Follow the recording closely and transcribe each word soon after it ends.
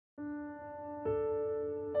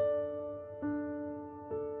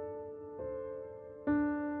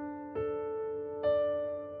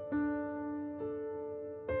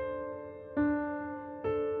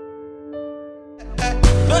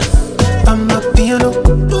piano.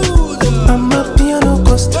 I'm a piano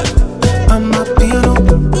ghost. I'm a piano.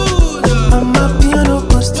 I'm a piano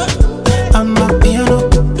ghost. I'm a piano.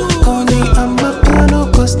 Call me, I'm a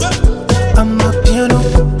piano ghost. I'm a piano.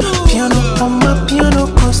 Piano, I'm a piano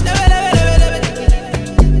ghost.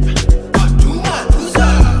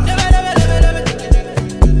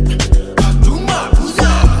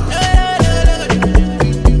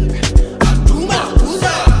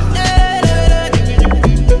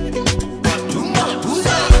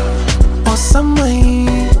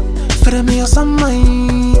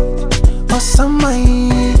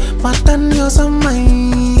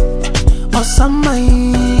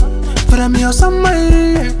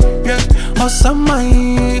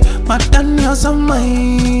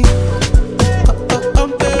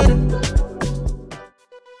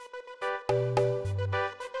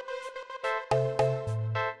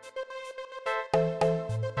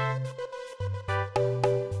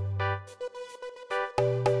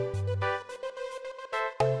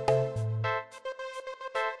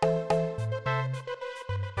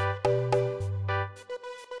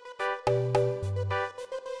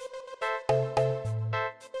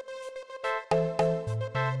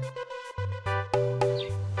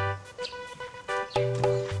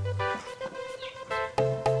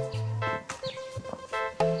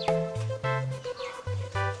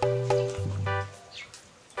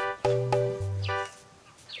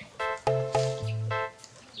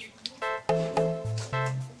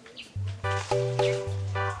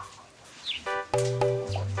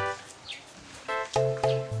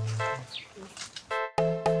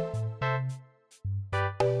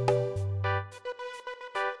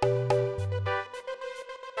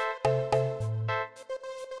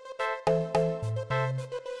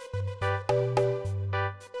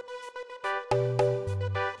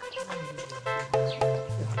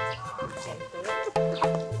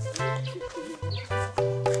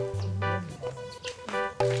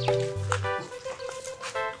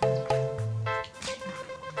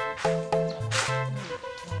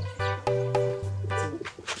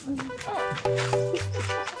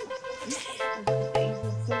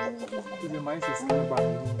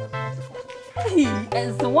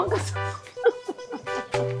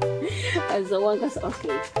 As the one goes,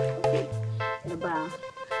 okay. The bar.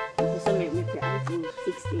 So maybe iPhone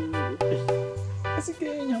 16. That's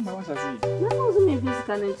okay. No, I was maybe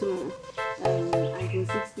scanning to iPhone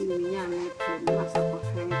 16. Yeah,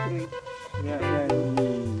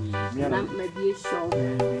 maybe a show.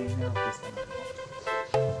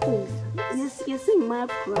 Oh, yes, in my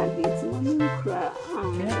private, mommy cry.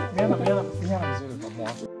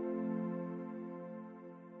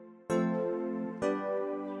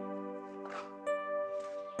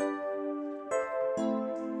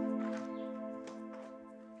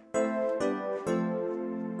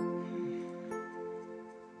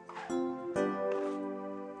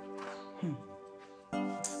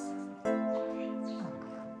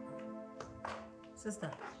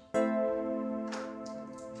 Sister.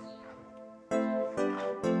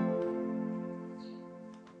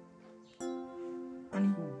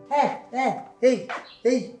 Hey.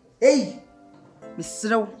 Miss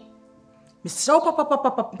Row,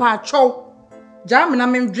 Papa, Chow. Jam and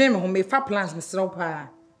I'm dreaming who may fat plans, Miss Row,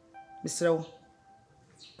 Miss Row.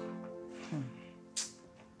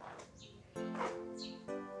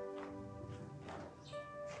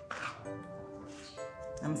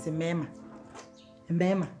 I'm saying,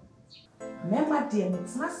 Mema, dear,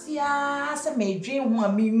 it's Marcia, say, may dream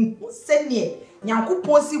one me, send ye, Yanku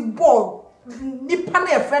Posy ball, Nippon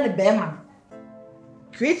a friend Bearman.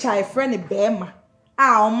 Creature a friend Bearman.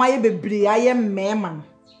 Ah, my baby, I am Merman.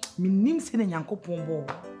 Me name sending Yanko Pombo.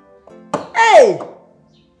 Hey!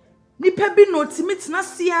 Nipper be no timid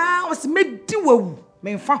Nasia was made do,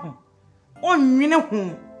 may found. On minute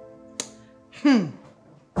home.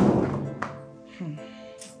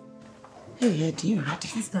 Hey, dear,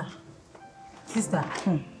 sister.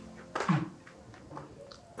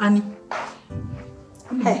 Annie.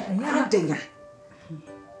 Hey, I'm dinner.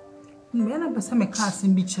 When I was some class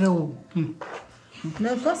in beach row.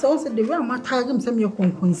 Now, first, also the way my target some your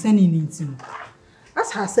concerning it.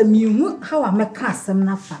 As has a mew, how I make cast some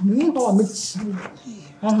nothing. You know, I make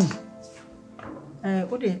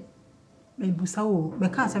what it may be so,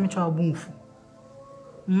 because I'm a child boom.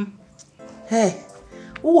 Hey.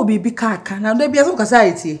 Oh, baby kaka, now there be a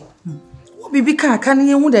society. Oh, baby kaka,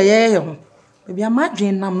 you would a year. Baby, I'm not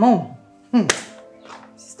dreaming, I'm no.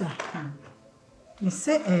 Sister, you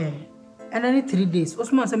say, and only 3 days,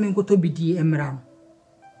 Osman Samin go to be the emerald.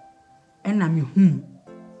 And I'm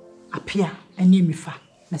appear and near me fa,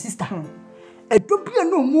 my sister. A dopia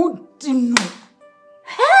no more dinner.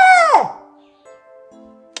 Hey!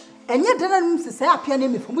 And yet, then I'm say appear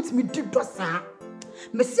name from which me did dosa.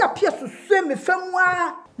 Messi appears to swim me from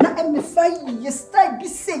where na me fight yesterday be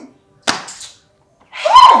say.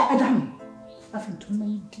 Hey, Adam. Afin to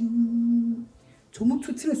my to mu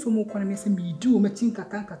tutine so mo kwana me say me di o matin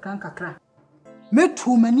kakra. Me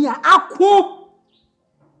too many akwo.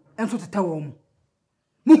 Enso teta wo mu.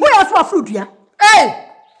 Mu ho ya so afrodua. Hey!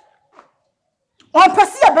 On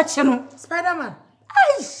pese ya beche no. Spider-Man.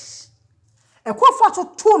 Ai! E ko fa to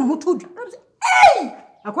tone ho to. Hey!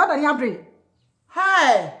 Akwada ni abre.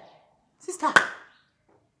 Hi. Sister.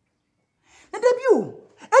 Na debut.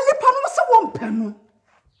 Eni pa no se wo mpe no.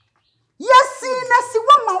 Yes, na si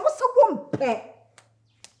wo ma wo se wo mpe.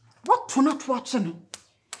 What to not watch no.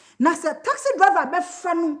 Na se taxi driver be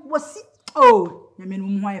fra no wasi. Oh, na me no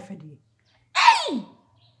mu ha yefede. Hey!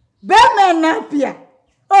 Be men na pia.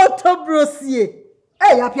 Auto brosie.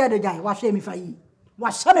 Hey, apia the guy. Wa hwe mi fa yi. Wa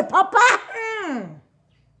hwe me papa.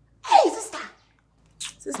 Hey, sister.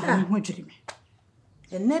 Sister, I'm going to me.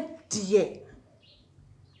 And net dear.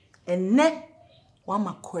 And net one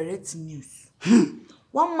ma correct news.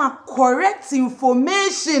 One ma correct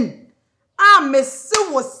information. Me se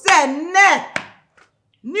was said net.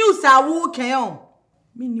 News I walk on.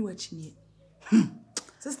 Me knew what you need.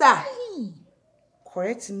 Sister.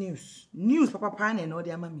 Correct news. News papa pan and all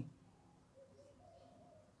the mommy.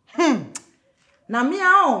 Na me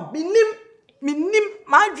a minim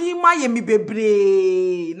madwi ma ye mi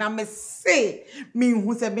bebre na me se mi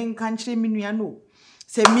hu se ben kan kire mi nua no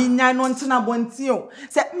se mi nya no ntena bonti o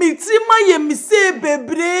se mi tri ma ye mi se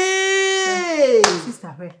bebre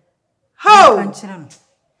sister we how kan kire no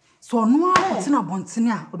so no a ntena bonti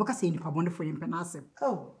a obeka se nipa bonde fo ye mpe na asem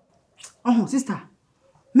oh sister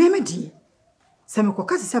me di se me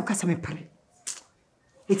koka se ka se me pare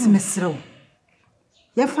it's mesrew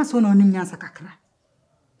ye fa so na onim nyansa kakra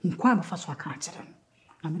nkwa ba fa so aka akere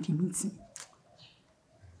na me di minti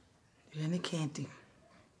ye ne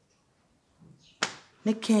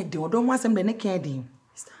kedi odo mo asem de ne kedi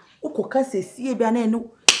ukoka sesie bia na enu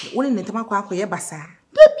woni ne ntama kwa akoye basa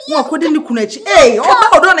mo akodi ni kunu achi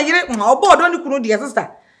odo na yire odo ni kunu dia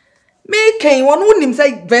sister me ken won unim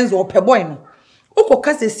say Venza ope boy no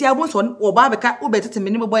ukoka sesie abo so oba beka ubetete me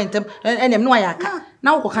ni boy ntem enem no ayaka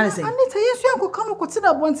na ukoka ne say anita yesu akoka no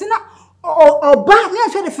kotida bontina oba ni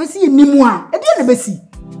ahwe de fesi enimu a e de na besi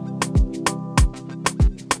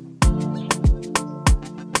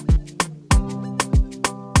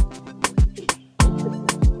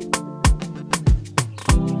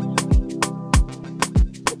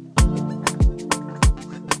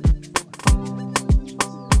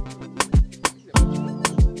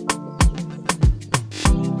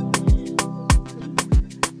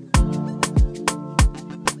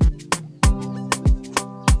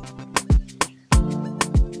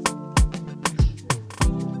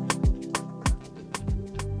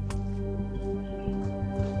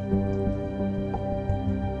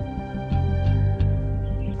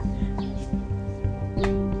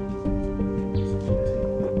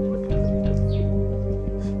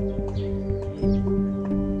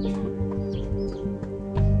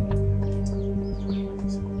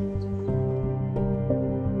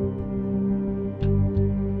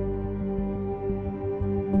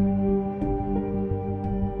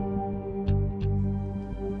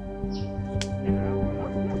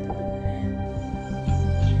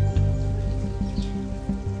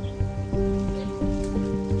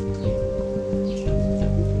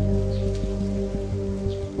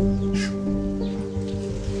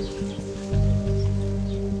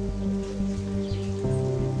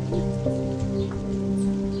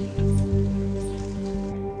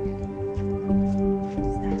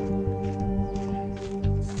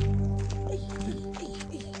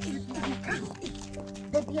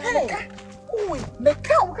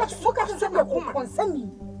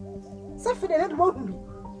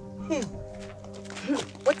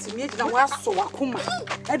so akuma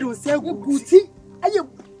e don say guguti aye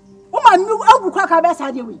wo ma mi agu kwa ka be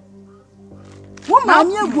sa de we wo ma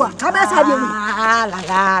mi agu a ka be sa de we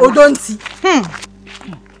la odonti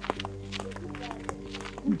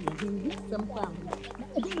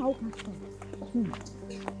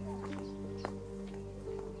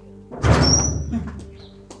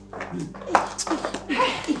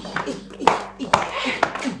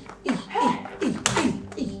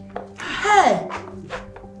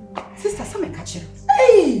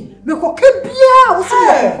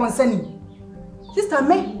Sister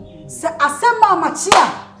me se asema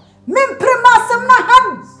machia me mprema asem na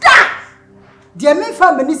hada de me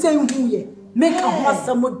fa mani se huye me ka ho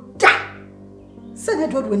asem da se ne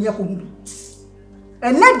do wani akohu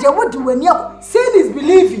and let the word wani akọ saying is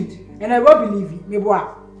believing and I will believe me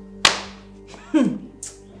boa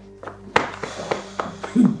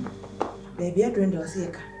Baby, I drink the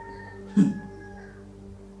Osaka.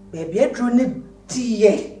 Baby, I drink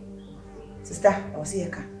the sister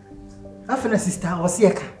Osaka. After sister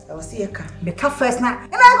Osaka. Osaka. The car first now.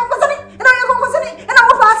 And I go for it, and I go for it, and I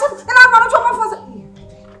will pass it, and I'm going to for it.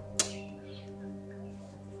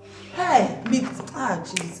 Hey, big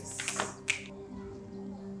Jesus.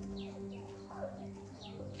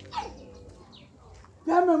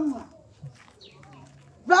 Remember,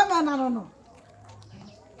 no.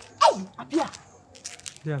 Hey, Apia.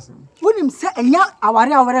 Yes. When him say, and ya,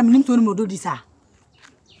 our meaning to him do this.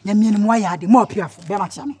 Yamian Moya, the more pure for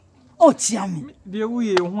Bemacham. Oh, Chiam. Dear,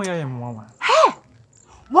 we where I am, Mama. Hey,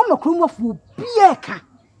 one more cream of Bieka.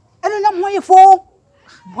 And I'm way for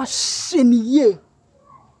what's in ye.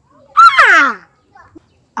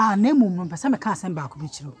 Ah, name woman, but some can't send back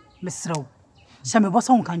with you, Miss Rowe. Some was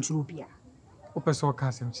on country beer. Open so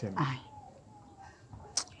casting. Aye.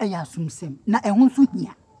 I assume same. Not a one soon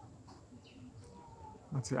here.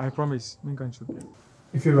 I promise, me can shoot.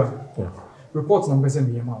 If you are, report number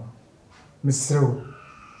send me a mom. Miss Rowe,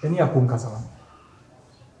 any upon Casalan.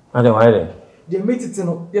 I don't hide. They made it to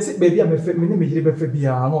know, yes, baby, I'm a minimum here, baby,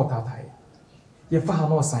 I'm not that high. Ye for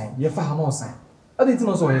no sign, ye for no sign. I didn't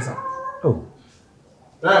know so, yes, sir. Oh,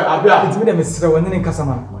 it's me, Miss Rowe, and then in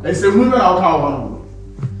Casaman. It's a woman I'll count.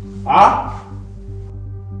 Ah?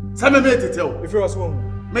 Some made it tell. If you was one.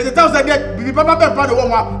 May the thousand get be papa by the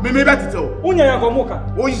woman, may better tell. Unya Gomoka.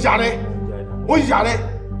 Oh, Jare. Oh, Jare.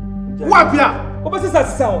 Wapia. What is that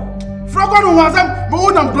sound? Frogon was them, but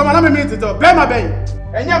who don't come and make it up. Bema Bay.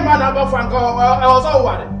 And your man about Franco, I was all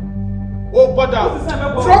worried. Oh, but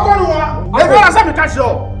Frogon was. I got a semi catch you.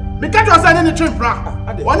 Because you are sending the trim bra.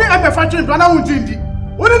 One day I'm a fan plan out Jindy.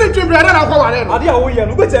 What did the trim bra? I don't know what I did.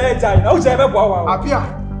 Look at the I'll say about Apia.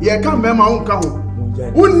 Ye come me my own cow.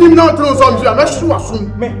 Wouldn't him not throw some to a mess to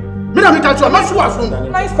assume. Me, I make a mess to assume.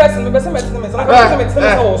 Nice person, but some medicine.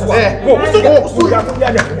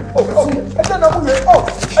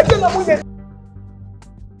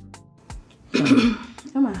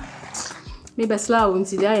 Come on. Maybe slow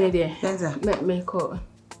into the idea. Venza. Let me call.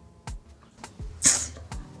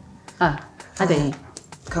 Ah, Ade.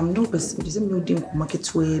 Come no, but this is building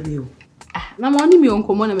market way. Na money me on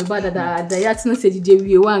common me bad that the yacht no said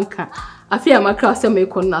we wanka. I fear my class me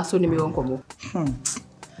kon na so ni me on common.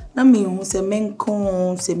 Na me hu se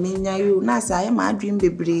menko se menya you na say my dream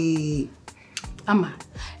bebre. Ama.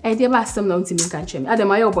 E dey ba asem na ntimi kan chem. Ade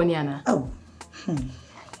my oboni ana. Oh.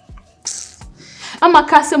 Ama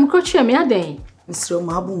ka asem ko chem ya den. Mr.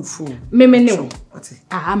 Mabumfu. Me ne.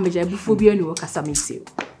 Ah, me ja bufu bi ani wo kasa me se.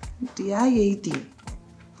 Di aye di.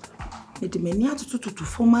 Edi meni atututu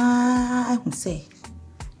foma hu say.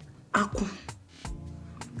 Aku.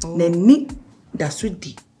 Neni da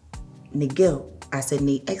sudi. Ne girl as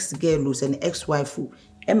an ex girl who's an ex wife who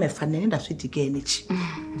MF and da sudi girl nichi.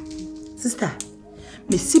 Sister,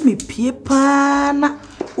 me see me pie pa na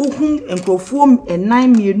ohun enkrofo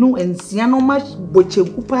enan mienu ensia no ma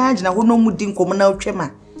bochegu pa gina ho no mudi nkomo na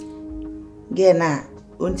otwema. Girl na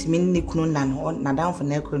ontimi ni kunu na no na danfo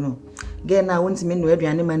na ekunu. Girl na ontimi no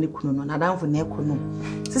aduane ma ni kunu no na danfo na ekunu.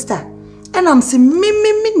 Sister, enam se me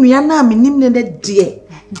nua na menim ne de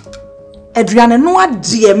aduane no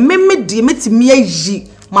ade me de metimi ayi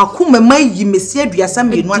makoma mayi mesi aduasa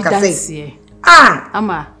mienu akafe. Ah,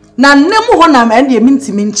 ama na nnem ho na ma de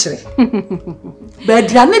mentimi nkyere. Ba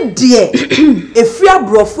aduane de efi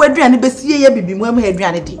abrofo aduane besi ye bibimu am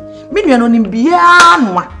aduane de. Me nua no nim bia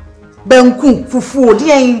noa. Banku fufu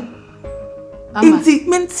de en. Inti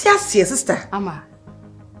mentiasie sister. Ama.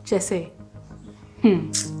 Chese.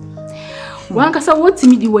 Wankasa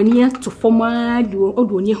wotimi di wani to forma di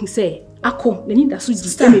odoni hu say akọ nani da so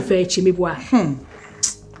di me fa echi me boa.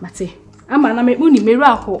 Mate. Ama na me uni meru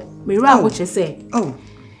aho chese. Oh.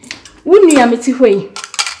 Wuni ya meti hwei.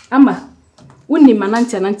 Ama wuni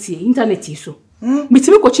mananti internet iso.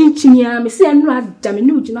 Mitimi ko chinchinia me se enu ada me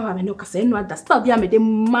ni ugina ha me no kasa enu ada star bia me de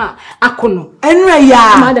ma akono. Enu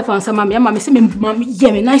ya. Ma da fansa ma me se me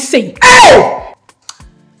ye me na say.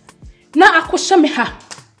 Na akosha me ha.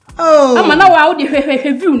 Oh. Ama na wa odi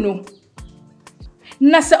hwehwe view no.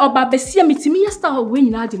 Na se oba besia mitimi ya star we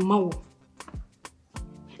nyina de ma wo.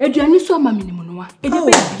 Eduani so ama me ni mo no wa. Ede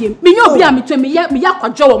be biem. Me nya obi a me to me ya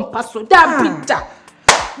kwadwo wo mpaso. Da bida.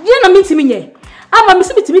 Ye na mitimi nye. Ama me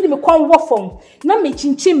se mitimi de me kon wo fom. Na me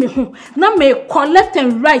chinchin me ho. Na me left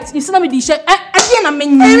and right. Isi na me di she ade na me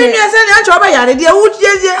nye. Emi ni ase ni ancho ba yare de wo ni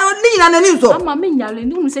nyina na ni so. Ama me nyale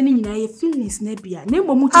ni unu se ni nyina ye feelings na bia. Na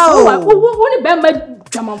emo mu ti so wo ni be ma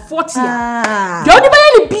jaman 40 ya. Je oni ba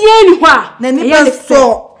ye ni bia ni ho a. Na ni be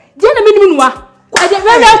so. Je na me ni mu no a. Kwa de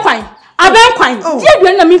we kwan. Abenkwan. Dear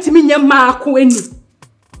do na meet me nya maako ani.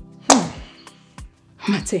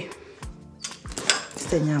 Mate.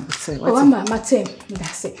 Tenya butse. Oh ma mate,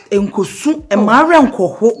 that's it. Enkosu e mare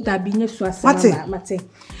nkoho. Da bi nya su asema mate.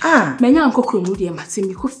 Menya nkokro mu de mate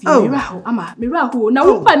mi ko fi miraho ama miraho na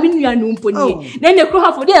wo pa me nua no mpo nie. Na ne kro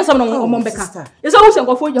hafo de ensam no omombeka. Yeso wo se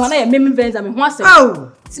nkofo je ho na ye memi Venza me ho asem.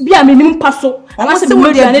 Bia me nim paso. Ama se me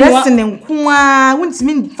nua ne no. Nko a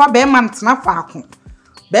wontimi fa be man tena faako.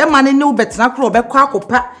 Be man ne wo betena kro obekọ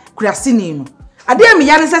akopa kurasini no. Ade am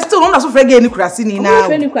ya ne se still no so frege ni kurasini na.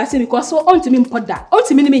 Frege ni kurasini because so ontimi mpoda.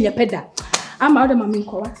 Ontimi ni me nya peda. Ama oda mami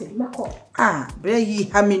nko wate. Mako. Bre yi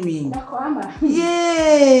ha menui. Mako ama.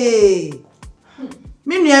 Yee.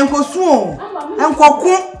 Menui enkosu o. Enkoku.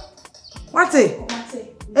 Wate.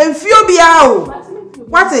 Enfio bia o.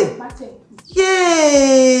 Wate.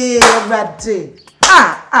 Yee, brate.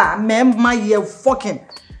 Mema ye fucking.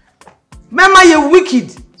 Mema ye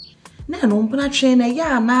wicked. Na no mpana twen na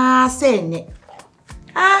ya na se nye.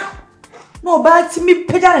 No ba ti mi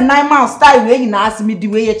pega na 9 miles style we nyina asimi di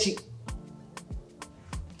we yechi.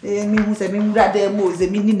 Mi hu se mi mura de mo ze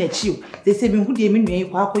mi ni na chi o. Ze se mi hu de mi nua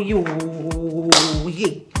kwa akoye o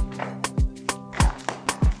ye.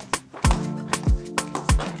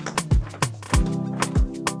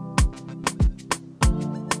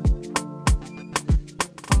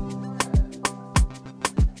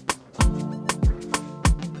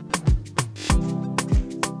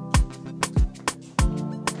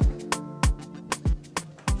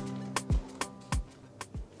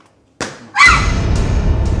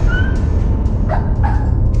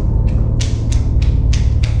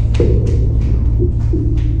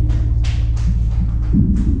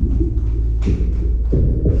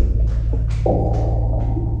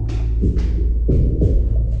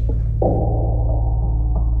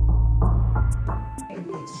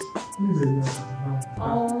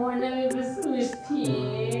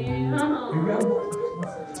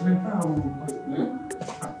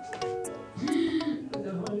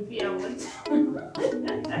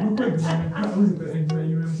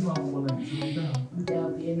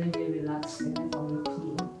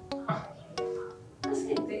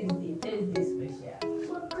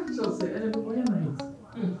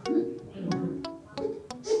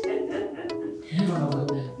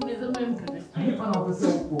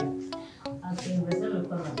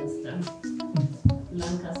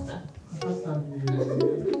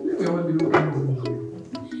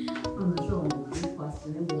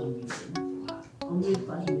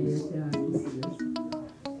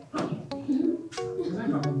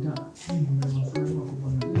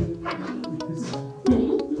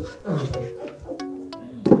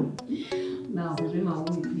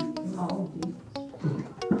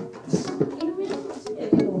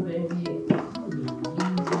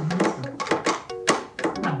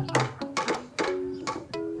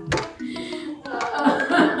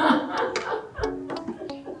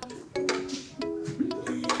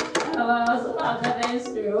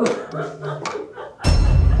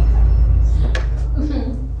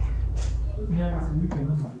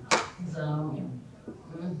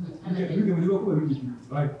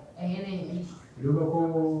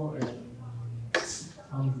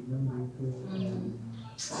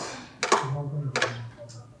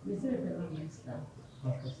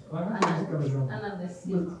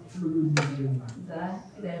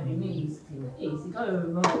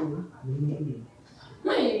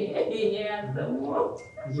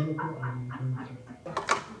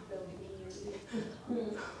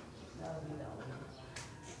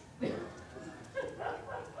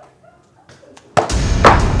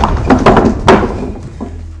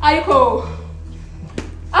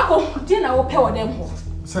 Ako, Dina will pay with them ho.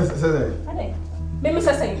 Say. Maybe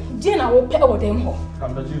say, Dina will pay with them ho.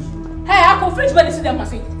 I'm the juice. Hey, Ako, French buddy see them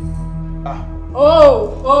must say.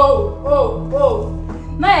 Oh.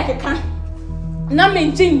 Na ya keka. Na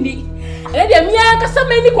me njindi. E de mi aka sa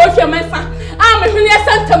me ni ko hwe manfa. Me hwe ya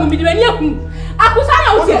santa mu mi de ni ahu. Ako sa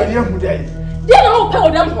na wo tie. Ni ahu dai. Dina will pay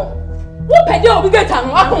with them ho. Wo pay de obi geta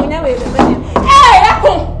no Ako nya we be.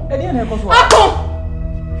 Ako. E de na ekoso. Ako.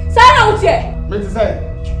 Sa na wo tie. Me ti say.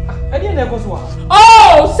 E de na ekoso.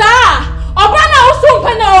 Oh, sir. Obana wo so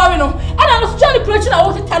mpa na wo no. Ana no so ni preach na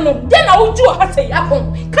wo teta no. De na wo ju ha sei Ako.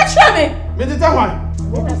 Ka kire me. Me ti tell why.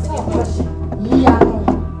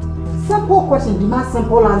 Simple question, demand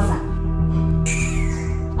simple answer.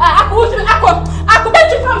 Ako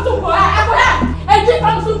benji from Suko. Ako enji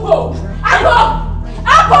from Suko. Ako.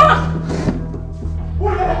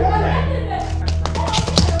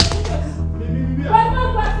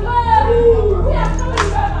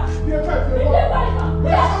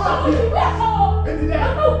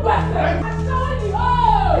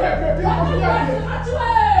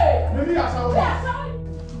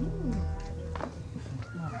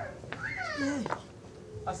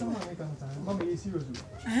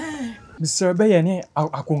 Mr. Bayane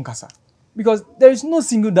Akunkasa. Because there is no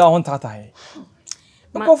single down Tata.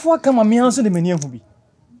 Because what come a me answer the menu will be.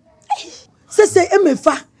 Say,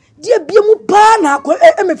 Emefa, dear Biamu Bana,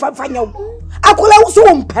 Emefa Fanyo. Akola also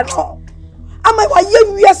on panel. Am I why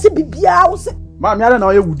you are sipping beer? Mammy, I don't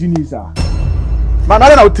know you would do, sir. Man, I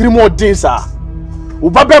don't know 3 more days, sir.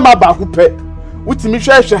 Ubabe ma ba kupe. Uti mi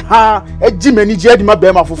hwehwe ha eji mani je di ma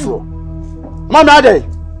be ma foforo. Mammy, ade.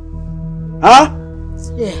 Huh?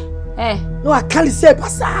 Yeah. No, I can't say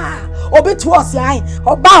pasa. Obi to us yan.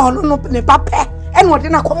 Oba ono no ne papa. E no de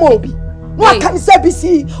na komo obi. No, I can't say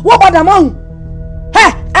BC. What about the man?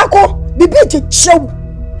 Hey, Ako, bibi che chew.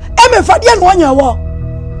 Me fa dia no anya wo.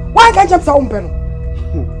 Why can't you say umpe no?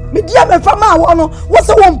 Me dia me fa ma wo no, wo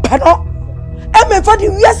se wo mpe no. Me fa di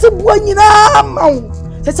wiase buo nyina ma wo.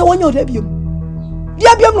 Se wonya o da biom.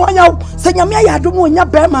 Dia biom no anya wo. Se nyame ya adom onya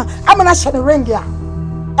be ma, amana hye ne ring ya.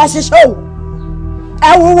 E hye show.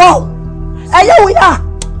 E wo wo. E ye wo ya.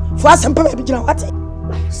 Fo asempa be gina what?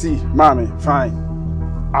 See, mommy, fine.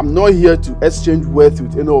 I'm not here to exchange words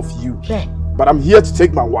with any of you. Yeah. But I'm here to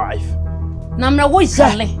take my wife. Namna wo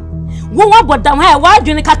isale. Wo wa bodam ha wa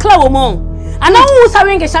adwene kakla wo mo. Ana wo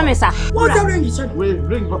saringe shamesa. Wo saringe shamesa. Wait,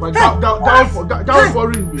 ring papa. Down for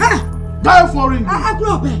ring. Down for ring. I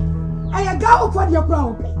grow up. I go for your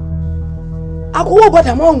grow. I go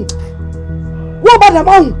bodam on. Wo bodam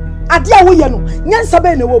on. Adia wo ye no. Nyansa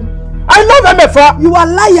be na wo. I love Emefa. You are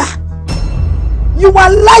liar. You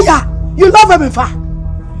are liar. You love Emefa.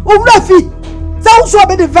 Owrafi. Say wo so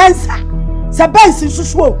be the Venza. Say ben si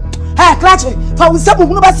susuo. Hey, clutch it. For we say we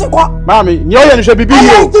no be ko. Mami, ni o ye no hwe bibi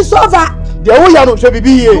ye. It is over. De wo ya no hwe bibi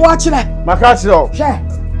ye. Watch it. Maka chiro.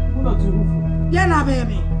 Hwe. Yeah na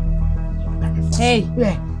baby. Hey.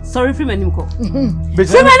 Yeah. Sorry for manim ko.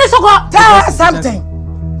 Free many so go. Tell her something.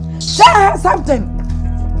 Tell her something.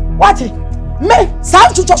 What it? Me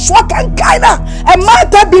sound to just walk and kinda. E ma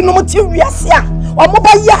bi no moti wiase a. O mo ba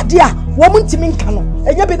yi ade a, wo mo ntimi nka no.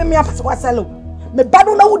 Enye bi ne me apase wasalo. Me ba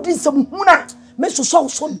no na wodi nsam huna. Me so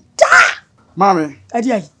da. Mami.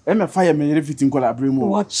 Adi ai. Emefa ye me yere fitin kwalabre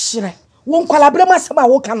mu. Wo kire. Wo kwalabre mu asaba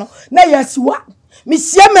wo ka no. Na ya siwa. Me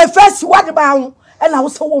sie me fa siwa de ba ho. E na wo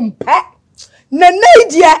se wo mpe. Na nei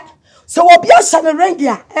dia. So wo bia sha ne ring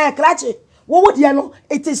ya. Clutch. Wo wo dia no,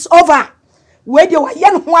 it is over. We dia wa ye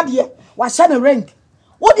no ho ade. Wa sha ne ring.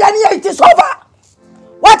 Wo dia ne it is over.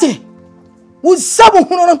 What? Wo sabu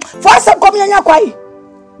hunu no. Fa sa kom nya kwai.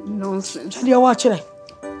 Nonsense. Dia wa kire.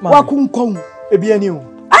 Wa kunkon. Ebi ani o.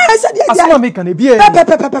 I said dia. Asema me kan ebi ani.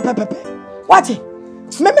 What?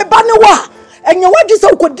 Me ba ne wa. Enye wadwe se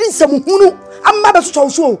ukodi nsam hunu. Amma be so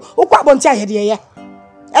so. Okwa abonti ahede ye.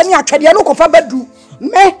 Eni atwede no kofa badu.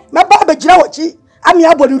 Me ba ba gira wachi. Ami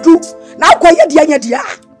abodudu. Na akoye de anya dia.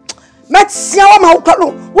 Metia wa ma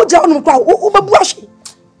ukalo. Wo ja onu kwa wo bebu ahwe.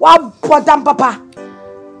 Wa bodam papa.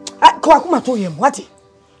 Kwa kuma to yem. What?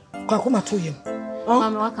 Kwa kuma to yem.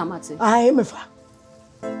 Mama wa kamate. Ai mefa.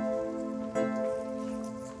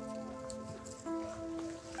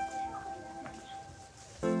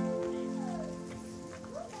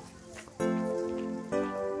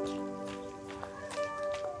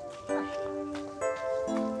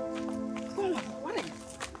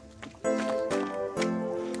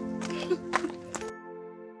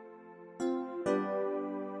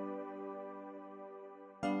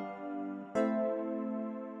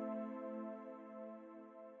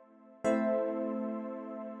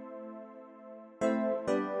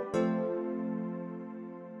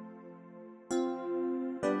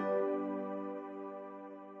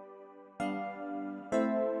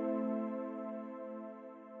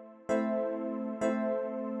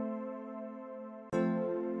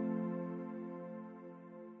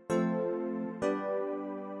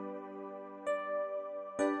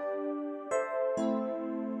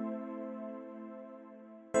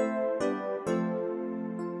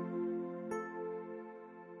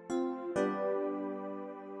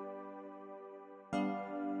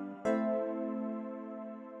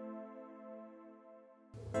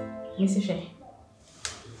 Mrs. Shay.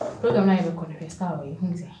 Program na ebe kono festa we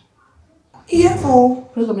hunze. Yeboah.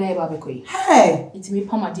 Program na ebe abekoi. Hey. Iti me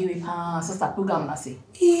pama di we pa sister program na se.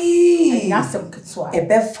 Na sem ketwa.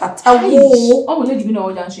 Ebe fata wo. O mo lady bi na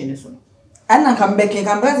o janche ne so. Ana kambeke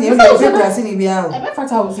kambati ye fe klase ni bia o. Ebe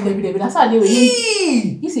fata wo so de bi na sa de we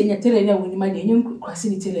yin. Ise nya tele na woni ma de nya klase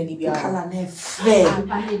ni tele ni bia. Kala na fe.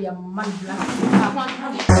 Aba de ya man black.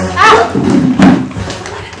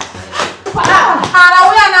 Ara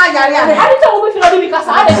wo ya na yare ya. How did you feel like because I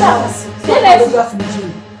didn't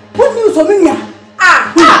Good news, Ominia.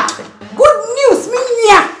 Good news,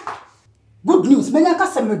 Minia. Good news, menya ka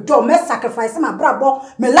se me do me sacrifice my brabo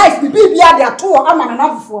me life be bia dey ato ama na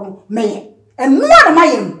nafofo no me enu na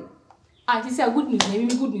mayem. Auntie say good news,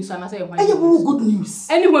 maybe good news and I say why. Good news.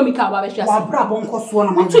 Anywhere me ka ba be hwase. Wa brabo nko so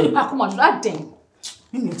na ma. To the park ma that den.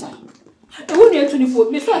 Me me jai. E won near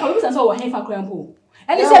 24. Me so I be say wo hen fa kran po.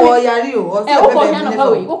 Any say wo yari o. O ko nya no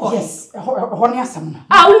pa we. O ko. Yes. Ho ne asam na.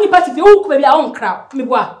 Ah, wo ni party fi wo ko be a on kra. Me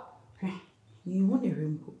boa. Ni wo ne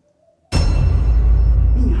rempo.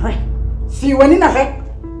 Right. See when in a heck.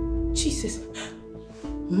 Jesus.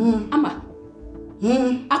 Ama.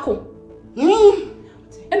 Ako.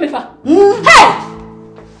 Emefa. Hey!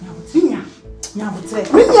 Nyabutre.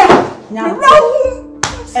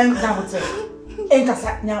 Nyabutre. Enkasa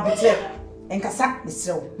nyabutre. Enkasa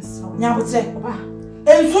misrew. Nyabutre.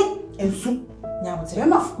 Ensu. Nyabutre.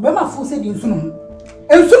 Bema fu se di ensu no.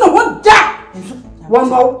 Ensu no wo da. Ensu.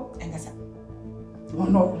 Wono. Enkasa.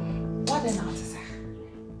 Wono. What the nonsense?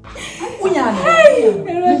 Unya no.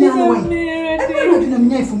 Everybody na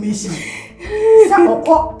information. Sa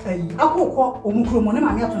okọ akọkọ omukro mo ne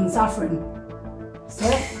ma me ato nsa afre no. Se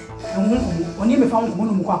oni me fa nkomo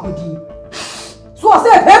no mukọ akodi. So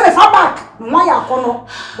say pay me fa back. No wa ya akọ no.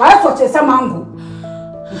 Wa so che se mango.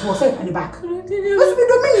 It was say penny back. Let's be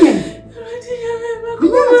dominion.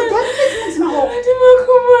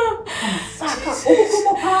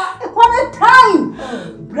 Time.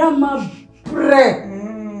 Brahma bre.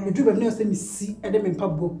 You do be say me see e dem mpa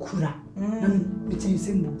bo kura. Na me tell you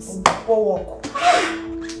say boots. Walk.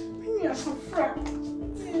 Me so fra.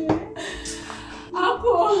 Ako.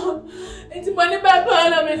 Enti money ba pa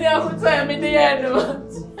na me dey akuta me dey ya no.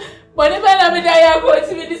 Money ba na me dey ya go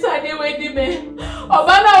ti me decide we di me.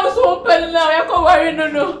 Oba na o so pen na ya ko worry no.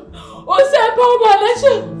 O se pa oba na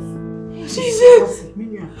che. Jesus.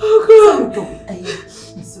 Oh God.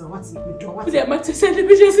 So what's it? What? We dey ma to send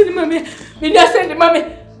me just send mommy. Me dey send mommy.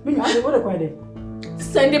 Me what the quite.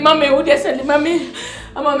 Send the mommy, who they send the mommy?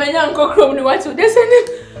 I'm a man young cockroach, what to they send him?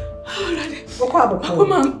 Oh,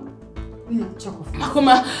 Akuma.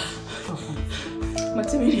 Akuma.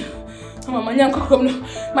 Matimi. I'm a man young cockroach.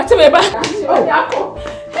 Matimi,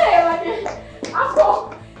 hey, Ako.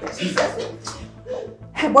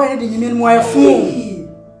 Hey, boy, did you mean more fool?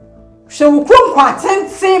 Shall we come quite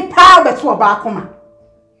 10 power to a Bakuma?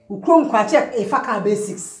 Who come quite check a faka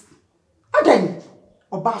basics. Again,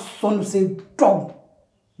 about son say dog.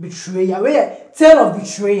 Betrayer, where tale of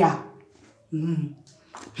betrayer.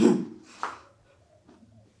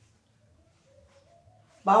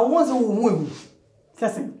 But once a woman,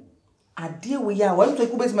 Listen, I dear we are one to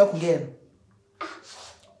Kubes milk again.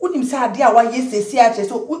 Wouldn't him say, I dear, why yes, they see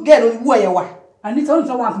so get on who you are. I need to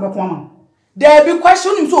answer one to my There be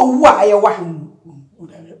questioning so who are you are.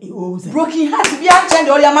 Broken heart, be unchained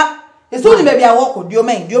or your ma. It's only maybe I walk with your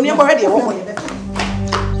man. Do you mean already?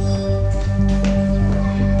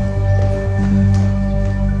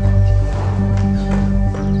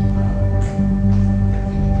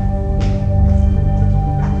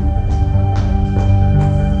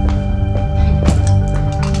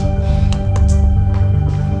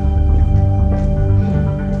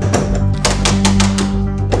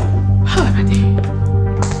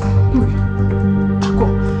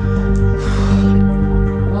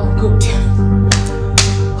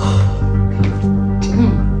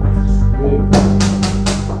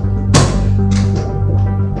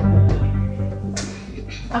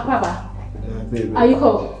 Are you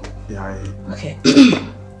cold? Yeah. Okay.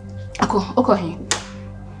 Okay.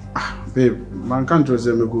 Babe, man can't trust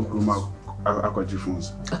them to go through my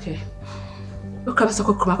phones. Okay. Okay, so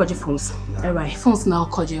go through my phones. Alright, phones now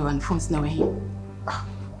call you and phones now here.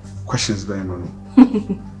 Questions going on.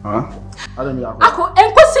 Huh? I don't know. Ako,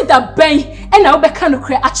 consider Ben and now be kind of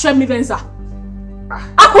create actual me Venza.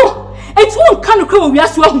 Ako, it's one kind of create we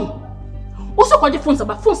ask you. Also call your phones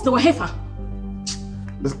about phones that were here.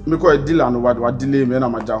 Me ko deal and what delay me na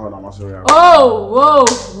ma ja ho na ma sorry. Oh,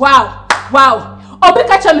 wow. Obi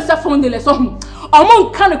catch me say phone delay so hu.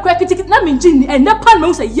 Omo nkan no kwa kitiki na me ngin e na pan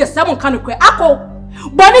me say yes, am nkan no kwa. Ako.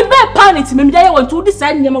 Boni be panic me dey want to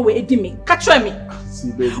decide nyama we edi me. Catch me.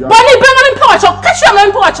 See baby. Boni be na me power chow. Catch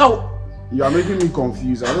me power chow. You are making me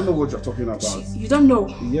confused. I don't know what you're talking about. You don't know.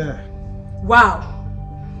 Yeah. Wow.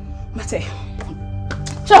 Mate.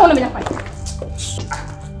 Show me that fight.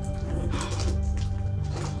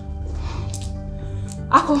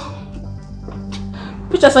 Ako,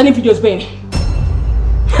 pictures and videos, baby.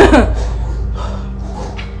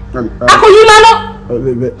 Ako, you know.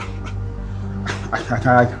 I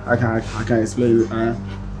can't explain it.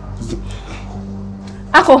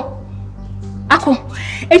 Ako,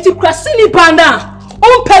 it's a crassini panda.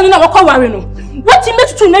 On penny na wako worry no. What you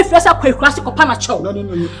make to know if you are quick classic or panacho? No.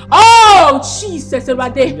 Oh, Jesus,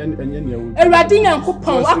 Erade. Erade and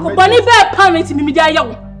coupon. I could bunny bear parent in media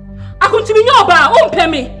young. I could to be your bar, own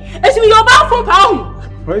pemmy. As me your bar from pound.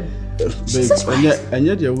 And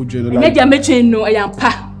yet you would generally. Media mention no, I am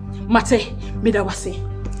pa. Mate, Midawasi.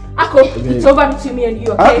 Ako, it's over between me and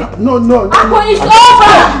you, okay? No. Ako, it's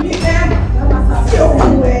over!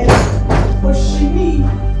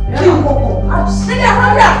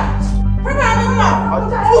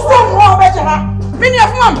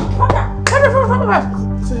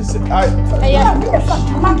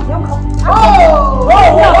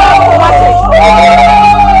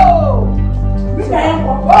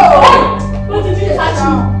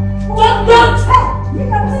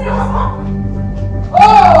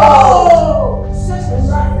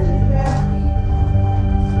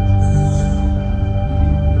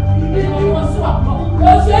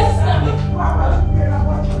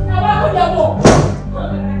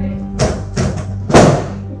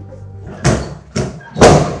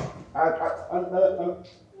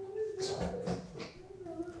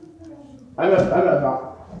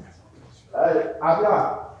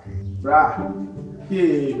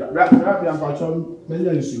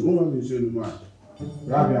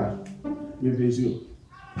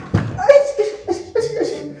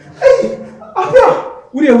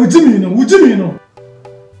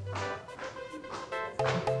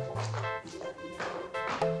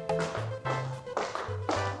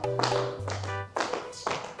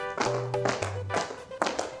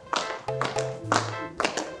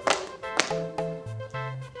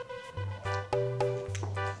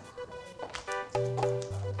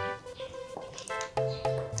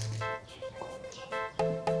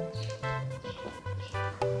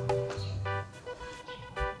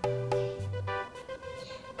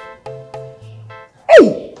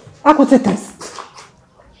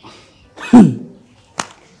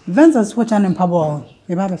 Venza's watching in Pablo.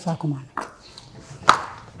 The Baba Fakuman.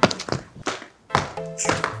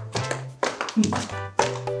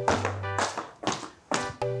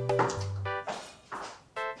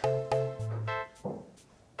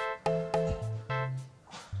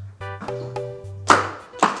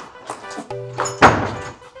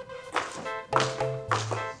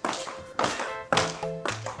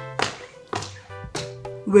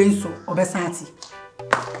 Wenso, Obesati.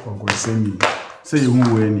 Uncle Semi. Say you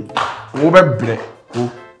who any. Over bread.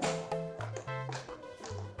 Oh.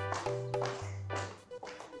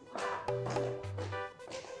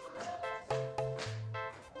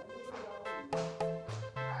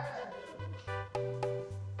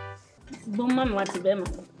 Boman, what's the Bema?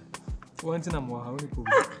 One thing I'm more.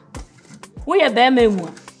 We are Bema.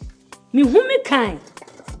 Me whom me kind.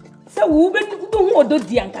 So who do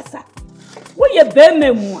the Ankasa? We are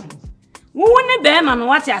Bema. We want a Bema,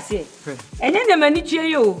 what I say. And then the many cheer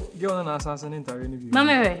you. Go on assassin interview.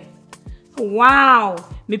 Mamma. Wow,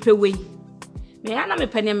 me pay way. Me ana me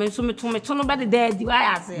penny me so me to nobody there do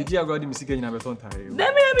I say. Did you go the music in a beton tire?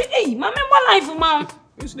 There be hey, mamma what life man.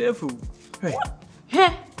 It's there fool. Hey,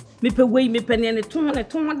 me pay way me penny and 200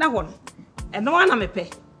 that one. And no one me pay.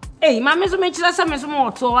 Hey, mamma so me chira some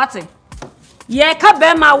more to what? Ye ka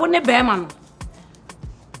be ma wo ne be ma no.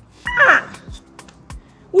 Ah.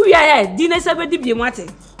 We are dinner sabe di biem what?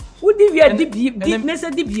 Who did you did nessa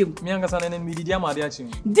di biem? Me anga sana me di ama de achi.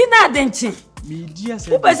 Dinner denche. Media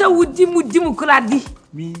say. Who pesa wudi mu kradi.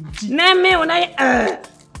 Media. Na me ona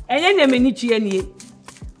enye na me ni tue nie.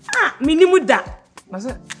 Ah, minimu da. Na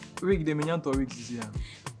say week de me nyanto week this year.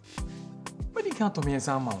 But you can't tell me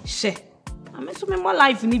esa ma. She. Ame so me more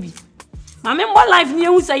life ni bi. Ma me more life ni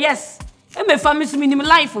ehun say yes. E me fa me so minim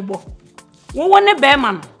life bo. Wo ne be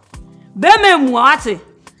ma no. Be ma mu ate.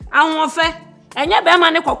 Ahun fe. Enye be ma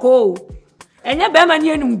ne kokko. Enye be ma ni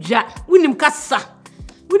enum gya. Wunim kasa.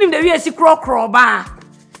 Wunim de wi esi krokro ba.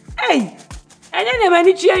 Hey. Enye ne ma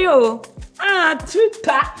ni tue yo. Ah,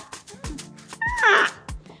 tuka. Ah.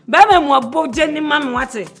 Be ma mu aboje ni ma me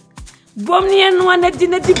wate. Bom ni enu ana di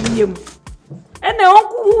na di biem. Ene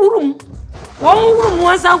onku wurum. Won wurum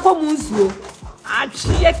wansan ko mu nsuo.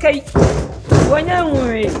 Achie kai. Wonya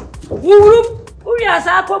nwure. Wurum. Uri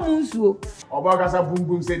asa ko mu nsuo. Oba kasa boom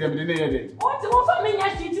boom say dem dey na here. O ti won fa me nya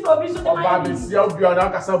shiti obi so dey. Oba be si obi ona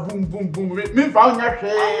kasa boom boom boom. Me fa onya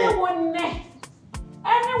hwe.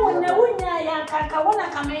 Ene wonne wunya ya kaka wona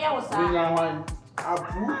kameya wo sa. Wunya wan.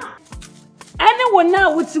 Apu. Ene wonna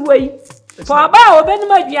wuti wei. For aba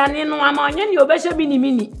obenum aduane no ama onye ne obehye bi ni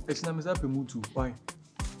mini. Echina me za pe mutu. Why?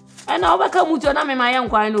 Ene obeka mutu na me ma ye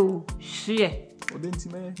nkwan no. Hwe.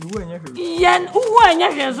 Odenti me ni wo enya hwe. Yen wo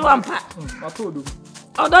enya hwe so ampa. Atodo.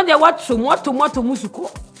 Odon de what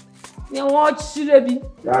musuko. You watch Baby.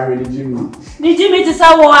 Yeah, really, Jimmy. Ni Jimmy to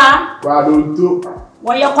sawa. Quadro.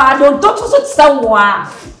 Why you quadro to sawa?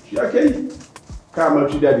 Okay. Come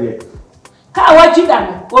out to that. Ka what you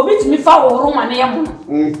done? Obi to me fa wo room na yam.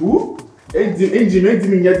 Who?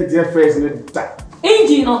 Engine get it first in the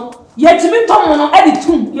engine no. Yet me tom no e di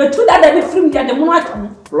tum. You to that dey film dey mo atum.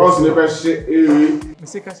 Plus never say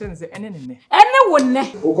Mr. Kashen say ene ne. Ene wonne.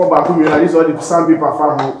 O ko ba ku mi na this all the sandpaper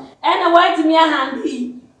farm. Ene wait me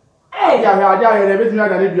handy. Hey. Yeah, bit me na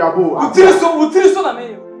dey biabo. Utiri so na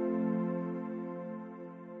me.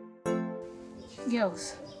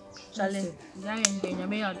 Girls, Charlie, Jaya and Dana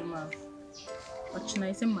may I do ma. What's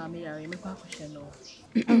nice and mammy, I make a question.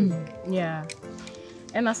 Yeah.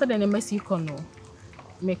 And I said, and messy cono.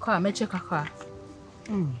 Make car, make check a car.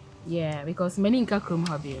 Yeah, because many in Kakrum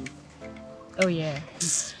have been. Oh, yeah.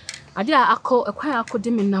 I did a call a quiet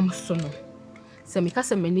academic Namasono. So, make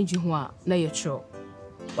us a manage you na your show.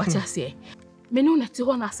 What I say? Me no net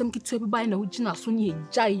one as some kid to everybody na ujina so ye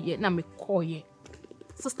jai na me call ye.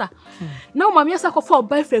 Sister, now mammy as I call for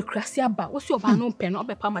boyfriend Crasiaba. What's your banon pen or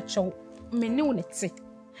be pamacho? Me no net say.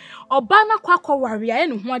 Obana kwakwa warrior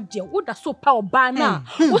and what dear, what a so power bana.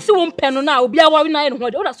 What's your own pen now? Be a warrior and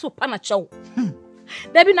what a so panacho.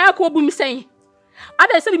 There be now call me saying,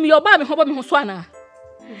 I said me your baby, hope me Hoswana.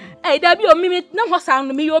 Hey, there be a minute, no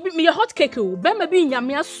sound me, you'll be me a hot cake. Bema being a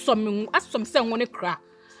mere summon as some someone a cry.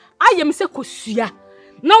 I am so Kusia.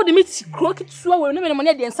 Now the meat crooked swallow no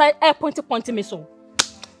money the inside air point me so.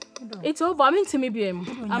 It's over. I mean to me,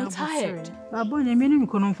 I'm tired. I born a minimum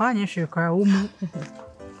couldn't find your sugar.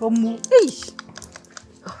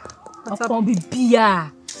 Upon be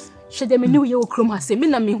beer. Should them new year chroma say,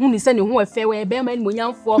 Mina me who is sending who a fair way, bearman when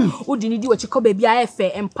young for who didn't do what you call baby I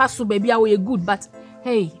fair and pass to baby away good, but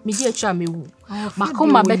hey, me dear charmy woo.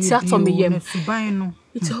 Macoma better for me,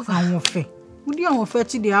 it's over. I won't fair. Would you want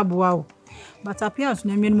fetch the abu? But appears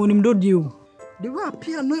no mean monim do you. The way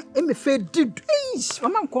appear no me fair did.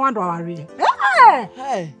 I'm on quandary.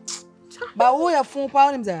 Hey, but we are 4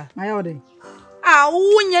 pounds there. My order. Ah,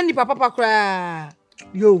 who papa cry.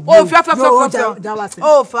 Yo, oh,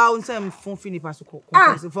 found some phone fini pasuko.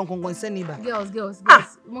 From Congon girls.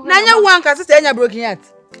 Nanya one can say you're broken yet.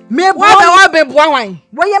 Me, what I be wine.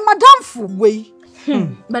 Why, madame for way.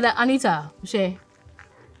 But Anita, she.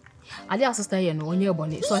 I did sister here no on your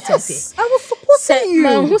bonnet, so I say. I was supposing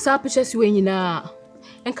you. Who's our pictures you in now?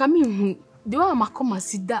 And come in. Do I come and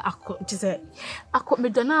sit that? I say, I could be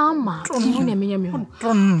done. I'm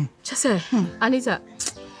just say, Anita.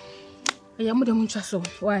 I am the Munchaso.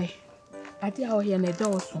 Why? I did out here in the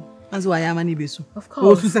door. That's why I am an ibisu. Of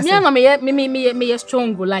course. Me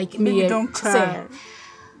strong like me. Don't cry.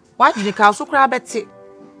 Why did you call so cry, Betsy?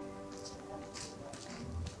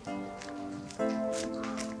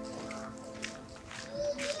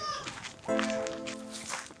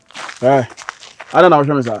 Hey, I don't know what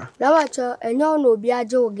you're saying. And no be a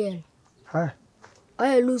joke again. Hi.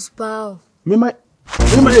 I lose power. Me might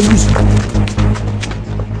lose.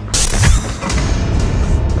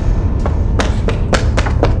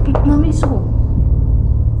 Mommy, so.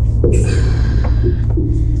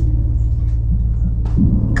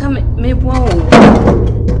 Come, me wow.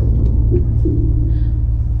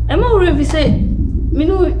 Am I already say, me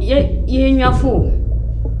no ye in your fool.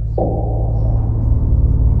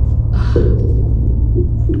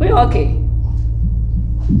 We okay.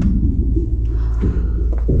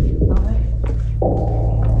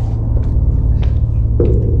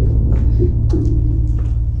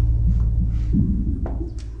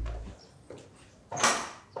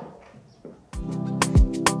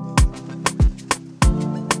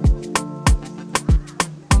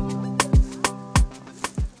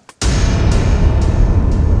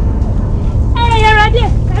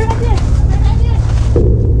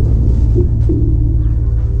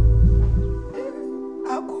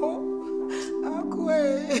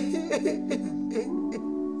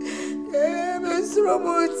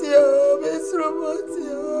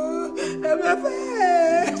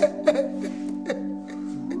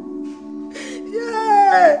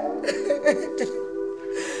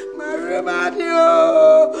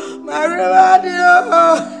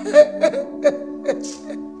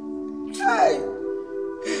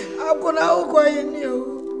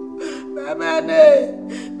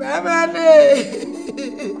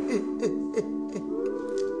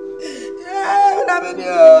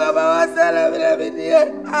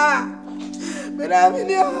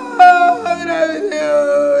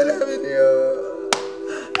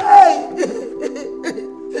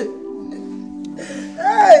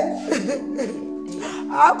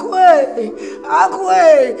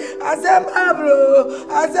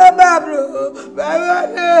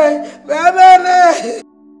 Bebe.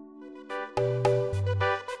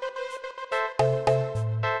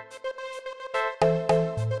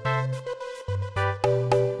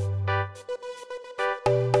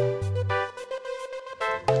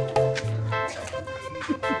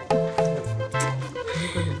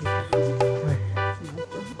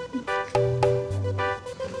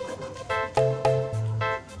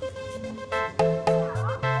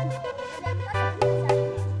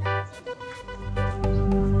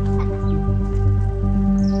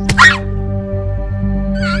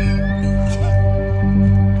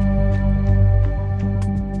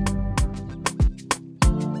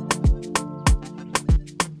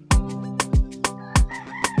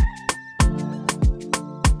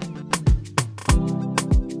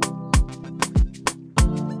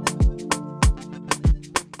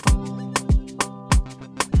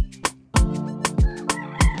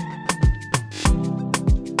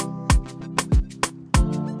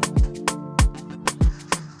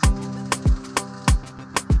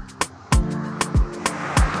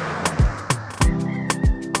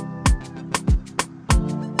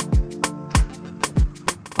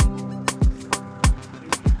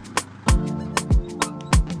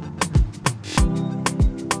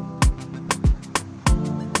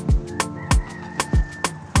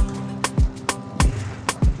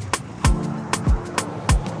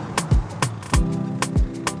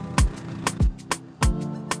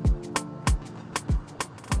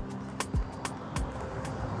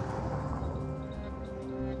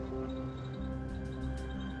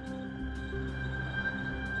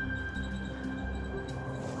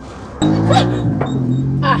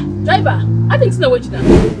 Driver, I think it's no way now.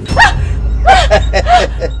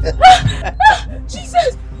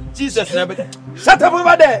 Jesus! Jesus, never. Shut up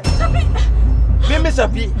over there! Mimi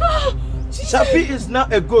Shapi. Shapi is now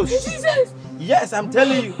a ghost. Jesus! Yes, I'm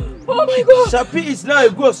telling you. Oh my God! Shapi is now a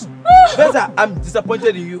ghost. Venza, I'm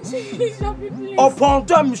disappointed in you. Shapi, please. Upon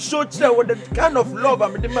time, show you what the kind of love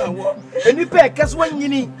I'm in the man. And you pay cash when you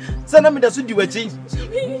need. Send me the suit.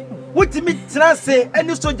 What me say?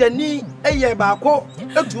 Any soldier need a year back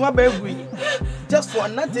to my baby just for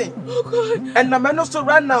nothing. Oh God! And I'm also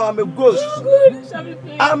right now. I'm a ghost. Oh God! Shapi,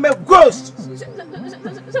 please. I'm a ghost.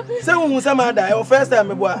 Shapi. Someone who's a man die or first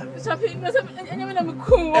time, boy. Shapi, I'm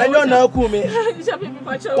cool. And you're now cool, me.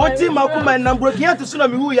 Shapi, what team I come and I'm breaking out to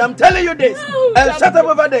tsunami who I'm telling you this. And shut up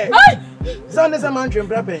over there. Son is a man dream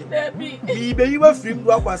prepping. Baby, you were free to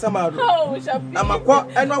walk with some other. Oh, Shapi. I'm a quack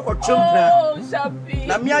and not a chump. Oh, Shapi.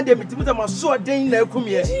 Now, me and them, it's a so day in there. Come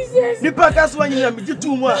here. Jesus. The podcast when you have me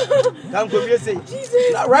too much. Come here, say.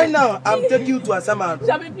 Jesus. Now, right now, I'm taking you to a summer.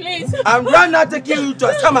 Shapi, please. I'm right now taking you to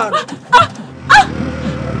a summer.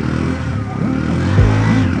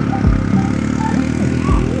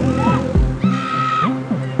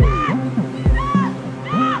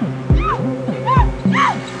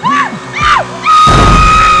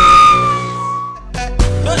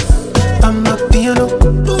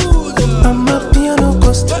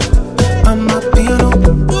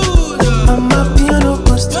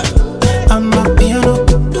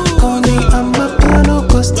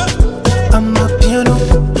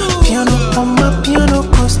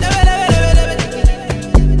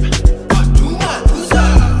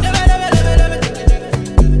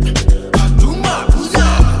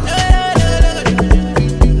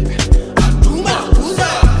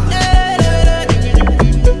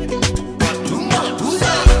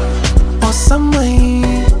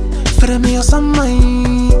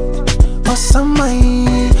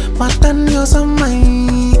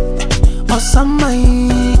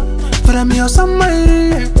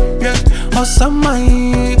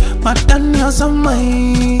 Matani or some